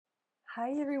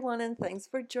Hi, everyone, and thanks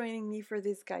for joining me for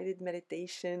this guided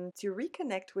meditation to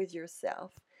reconnect with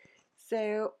yourself.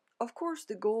 So, of course,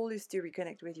 the goal is to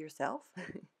reconnect with yourself,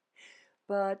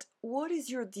 but what is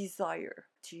your desire?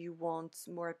 Do you want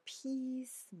more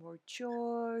peace, more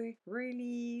joy,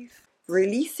 relief,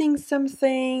 releasing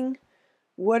something?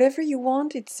 Whatever you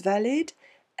want, it's valid,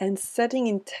 and setting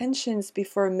intentions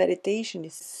before meditation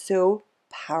is so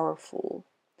powerful.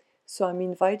 So, I'm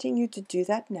inviting you to do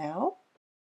that now.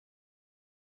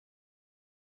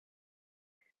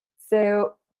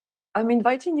 So, I'm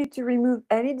inviting you to remove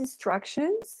any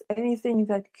distractions, anything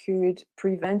that could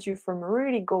prevent you from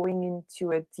really going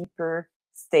into a deeper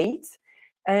state.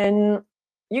 And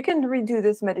you can redo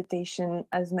this meditation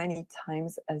as many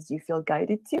times as you feel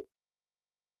guided to.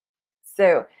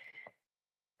 So,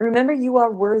 remember, you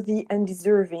are worthy and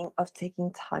deserving of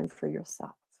taking time for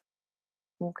yourself.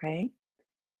 Okay?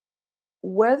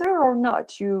 Whether or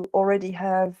not you already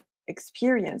have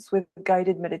experience with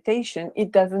guided meditation,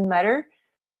 it doesn't matter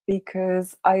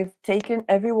because I've taken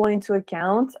everyone into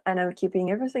account and I'm keeping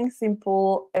everything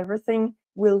simple. Everything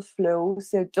will flow.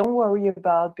 So don't worry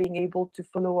about being able to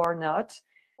follow or not.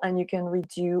 And you can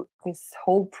redo this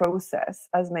whole process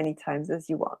as many times as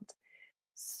you want.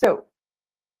 So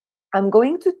I'm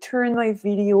going to turn my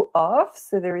video off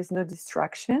so there is no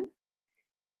distraction.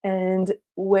 And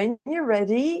when you're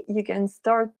ready, you can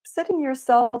start setting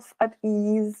yourself at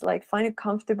ease, like find a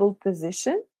comfortable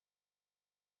position.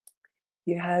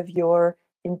 You have your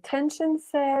intention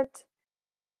set,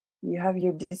 you have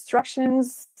your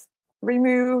distractions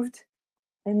removed,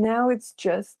 and now it's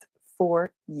just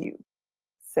for you.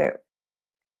 So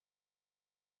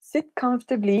sit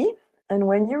comfortably, and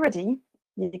when you're ready,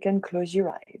 you can close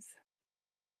your eyes.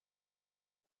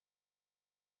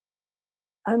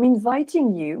 I'm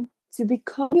inviting you to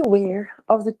become aware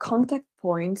of the contact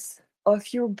points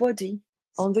of your body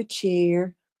on the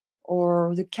chair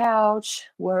or the couch,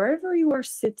 wherever you are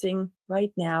sitting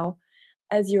right now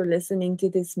as you're listening to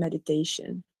this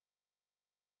meditation.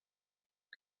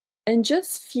 And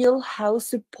just feel how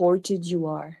supported you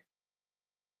are.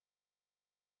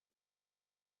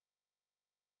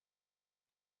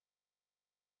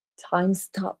 Time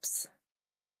stops.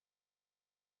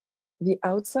 The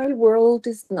outside world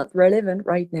is not relevant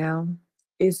right now.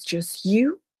 It's just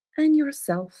you and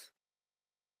yourself.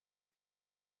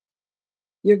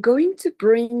 You're going to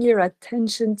bring your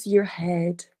attention to your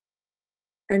head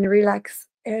and relax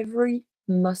every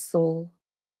muscle,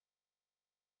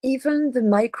 even the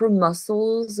micro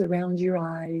muscles around your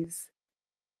eyes,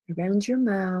 around your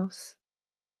mouth,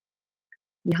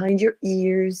 behind your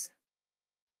ears.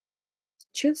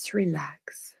 Just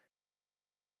relax.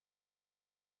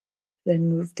 Then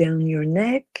move down your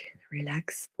neck,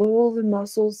 relax all the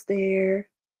muscles there.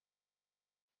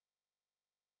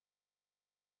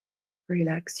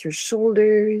 Relax your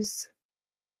shoulders.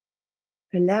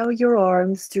 Allow your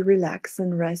arms to relax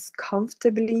and rest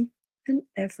comfortably and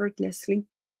effortlessly.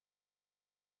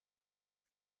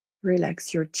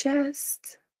 Relax your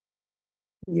chest,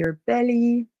 your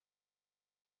belly,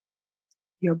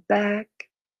 your back.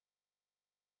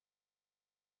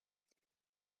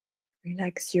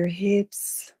 Relax your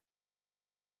hips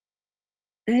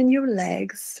and your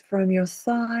legs from your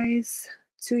thighs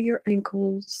to your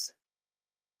ankles,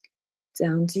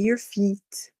 down to your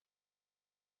feet.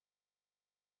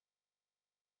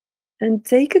 And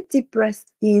take a deep breath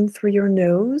in through your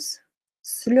nose,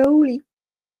 slowly.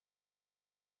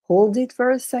 Hold it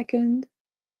for a second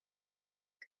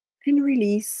and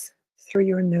release through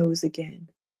your nose again.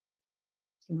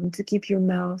 You want to keep your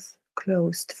mouth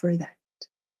closed for that.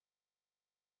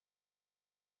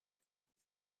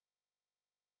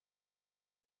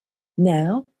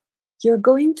 Now, you're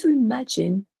going to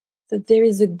imagine that there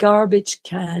is a garbage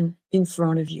can in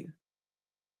front of you.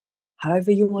 However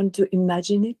you want to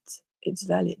imagine it, it's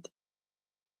valid.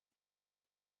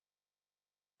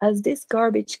 As this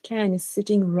garbage can is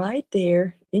sitting right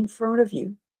there in front of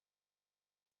you,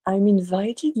 I'm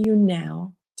inviting you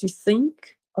now to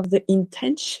think of the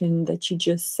intention that you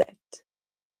just set.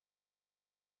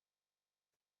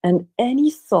 And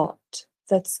any thought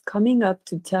that's coming up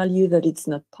to tell you that it's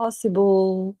not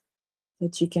possible,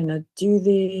 that you cannot do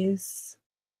this,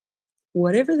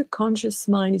 whatever the conscious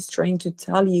mind is trying to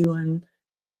tell you and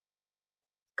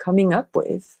coming up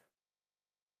with,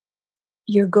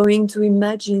 you're going to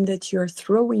imagine that you're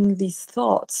throwing these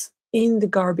thoughts in the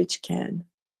garbage can.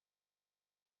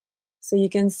 So you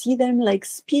can see them like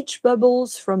speech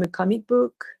bubbles from a comic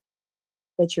book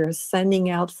that you're sending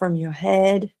out from your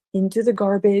head into the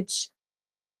garbage.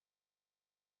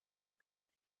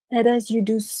 And as you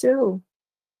do so,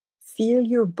 feel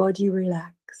your body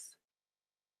relax.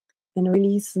 and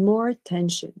release more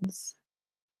tensions.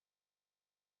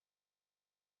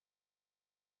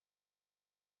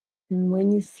 And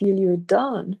when you feel you're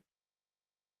done,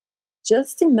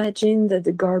 just imagine that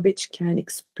the garbage can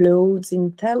explodes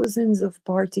in thousands of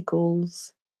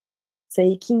particles,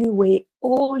 taking away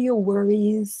all your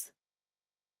worries,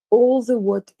 all the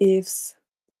what ifs,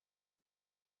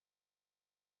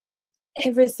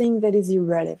 everything that is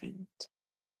irrelevant.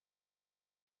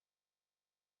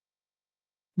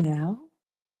 Now,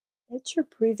 let your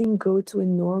breathing go to a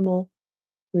normal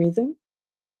rhythm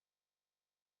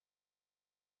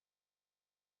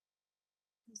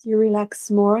as you relax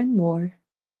more and more.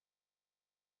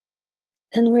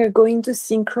 And we're going to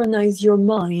synchronize your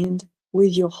mind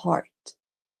with your heart.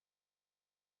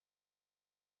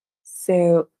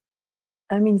 So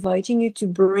I'm inviting you to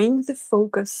bring the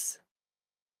focus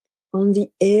on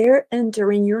the air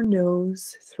entering your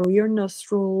nose, through your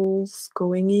nostrils,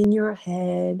 going in your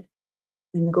head,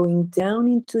 and going down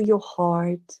into your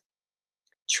heart.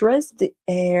 Trust the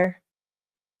air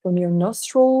from your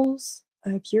nostrils,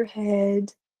 up your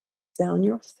head, down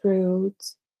your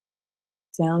throat,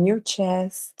 down your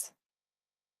chest,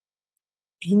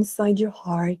 inside your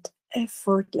heart,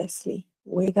 effortlessly,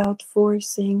 without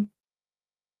forcing.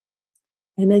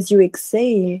 And as you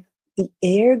exhale, the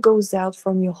air goes out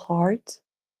from your heart,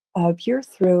 up your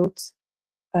throat,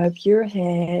 up your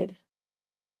head,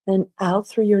 and out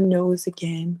through your nose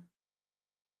again.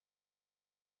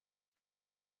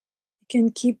 You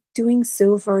can keep doing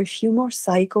so for a few more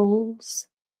cycles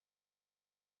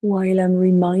while I'm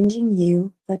reminding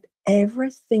you that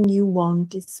everything you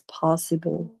want is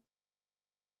possible.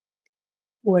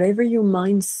 Whatever your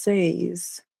mind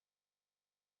says,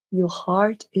 your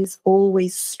heart is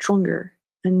always stronger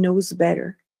and knows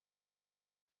better.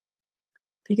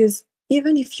 Because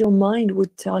even if your mind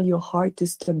would tell your heart to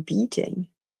stop beating,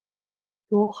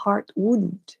 your heart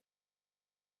wouldn't.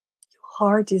 Your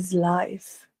heart is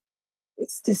life.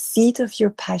 It's the seat of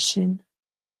your passion.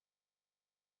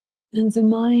 And the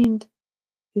mind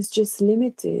is just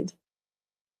limited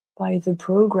by the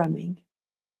programming.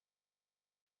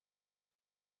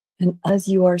 And as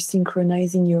you are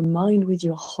synchronizing your mind with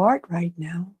your heart right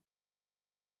now,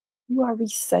 you are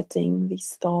resetting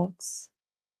these thoughts.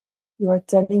 You are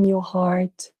telling your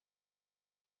heart,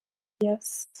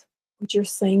 yes, what you're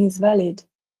saying is valid.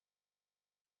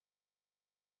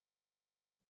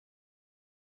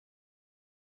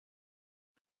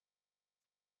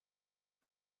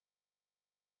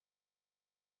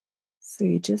 So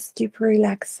you just keep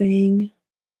relaxing.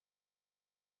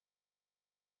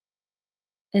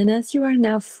 And as you are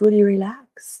now fully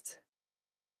relaxed,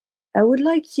 I would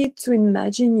like you to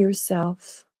imagine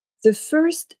yourself, the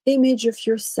first image of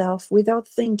yourself without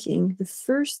thinking, the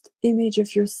first image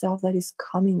of yourself that is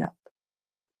coming up.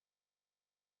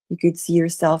 You could see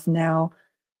yourself now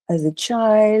as a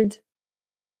child,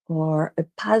 or a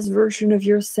past version of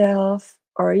yourself,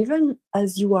 or even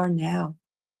as you are now.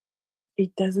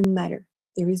 It doesn't matter.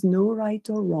 There is no right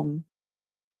or wrong.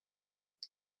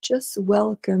 Just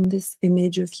welcome this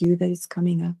image of you that is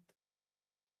coming up.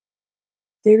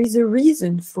 There is a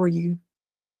reason for you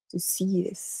to see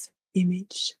this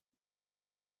image.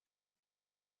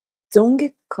 Don't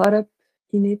get caught up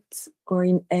in it or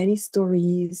in any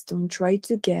stories. Don't try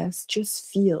to guess. Just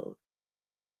feel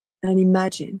and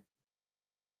imagine.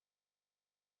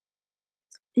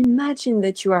 Imagine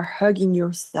that you are hugging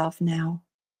yourself now,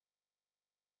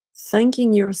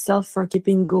 thanking yourself for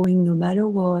keeping going no matter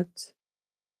what,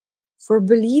 for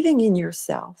believing in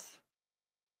yourself.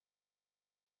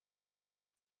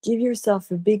 Give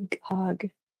yourself a big hug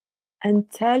and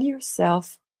tell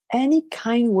yourself any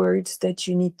kind words that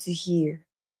you need to hear.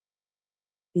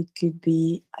 It could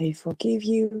be, I forgive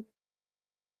you,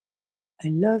 I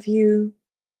love you,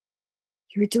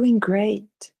 you're doing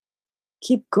great,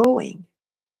 keep going.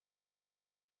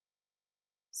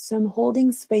 So I'm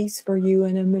holding space for you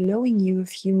and I'm allowing you a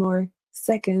few more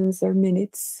seconds or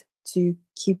minutes to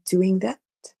keep doing that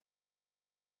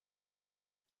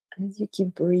as you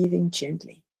keep breathing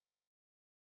gently.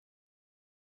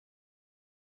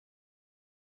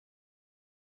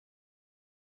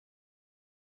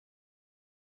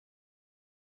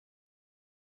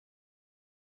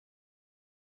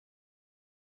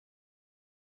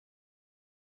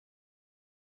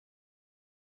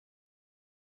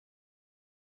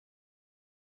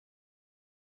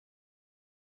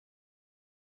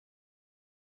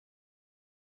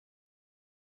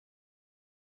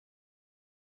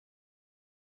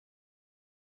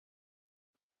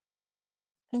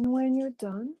 And when you're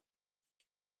done,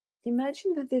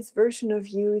 imagine that this version of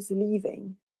you is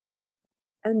leaving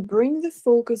and bring the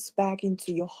focus back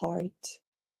into your heart.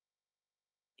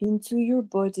 into your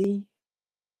body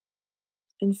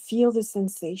and feel the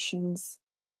sensations.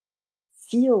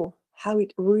 Feel how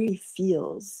it really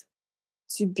feels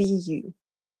to be you,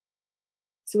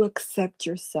 to accept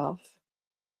yourself,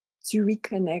 to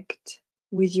reconnect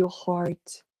with your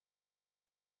heart,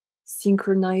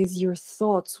 synchronize your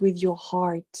thoughts with your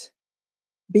heart,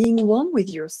 being one with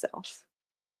yourself.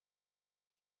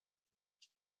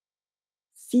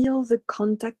 Feel the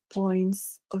contact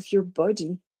points of your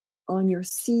body on your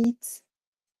seat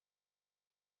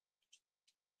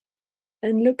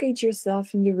and look at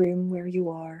yourself in the room where you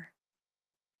are.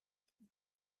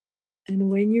 And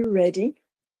when you're ready,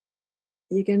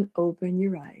 you can open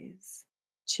your eyes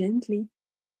gently.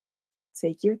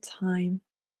 Take your time.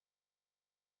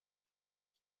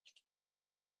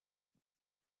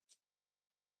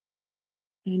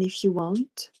 And if you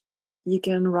want, you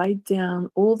can write down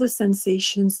all the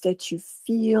sensations that you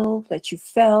feel, that you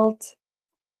felt,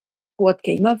 what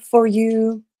came up for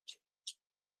you,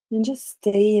 and just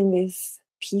stay in this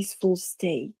peaceful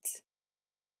state.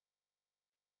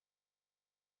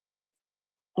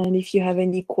 And if you have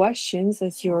any questions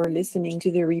as you're listening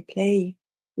to the replay,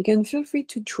 you can feel free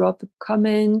to drop a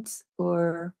comment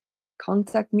or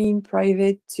contact me in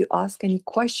private to ask any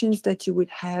questions that you would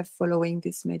have following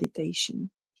this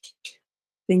meditation.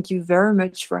 Thank you very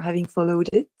much for having followed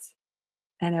it,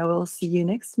 and I will see you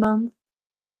next month.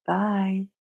 Bye.